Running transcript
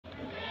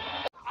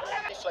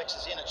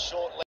reflexes in at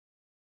short leg.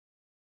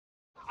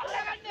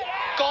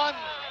 Gone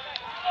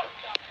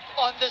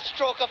on the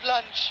stroke of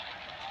lunch.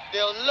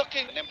 They're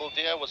looking. Nimble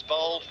Deer was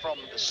bowled from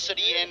the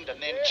city end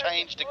and then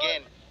changed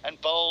again and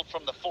bowled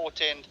from the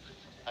fort end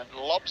and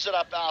lobs it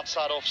up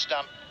outside off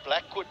stump.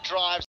 Blackwood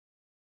drives.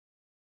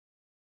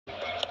 Oh,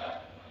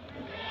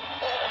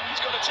 he's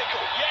got a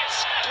tickle.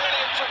 Yes,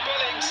 brilliant for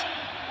Billings.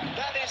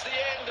 That is the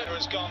end. It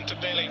has gone to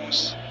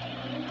Billings.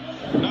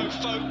 No,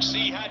 folks,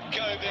 he had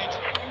COVID.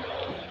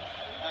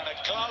 And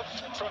a glove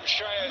from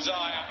Shreyas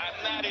Iyer,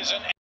 and that is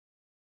an...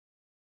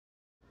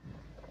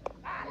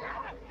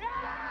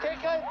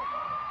 Taken.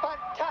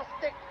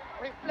 Fantastic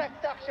reflex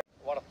action.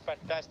 What a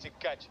fantastic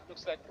catch.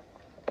 Looks like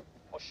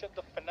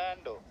Oshantha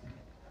Fernando.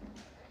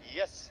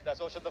 Yes, that's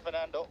Oshantha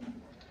Fernando.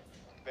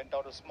 Went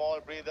out a small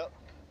breather.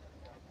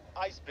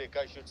 Icebreaker,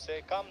 I should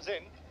say. Comes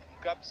in,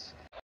 grabs.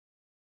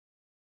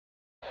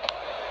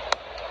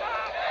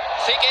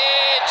 Thick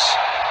edge.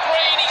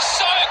 Green, he's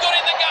so good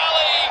in the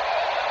gully.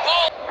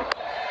 Ball.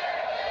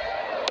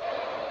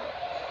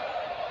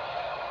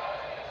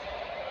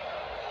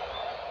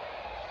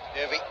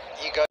 Nervy,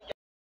 you go.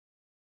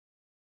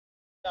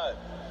 No.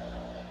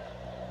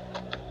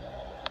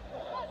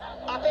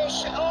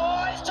 Upish.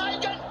 Oh, it's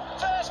taken.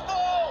 First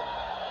ball.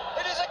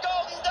 It is a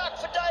golden duck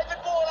for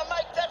David Warner.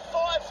 Make that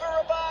 5 for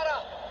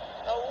Rabada.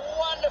 A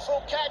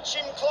wonderful catch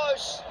in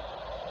close.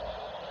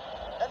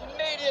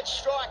 Immediate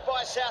strike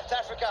by South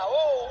Africa.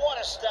 Oh, what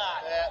a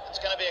start. Yeah, it's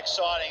going to be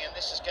exciting, and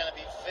this is going to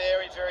be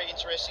very, very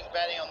interesting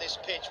batting on this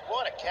pitch.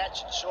 What a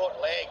catch at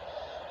short leg.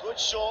 Good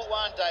short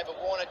one. David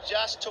Warner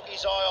just took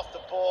his eye off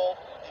the ball.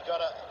 He got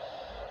a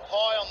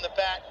high on the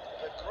bat,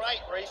 but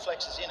great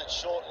reflexes in at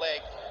short leg.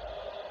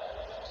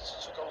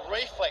 Took a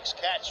reflex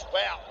catch.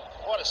 Wow,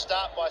 what a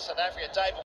start by South Africa. David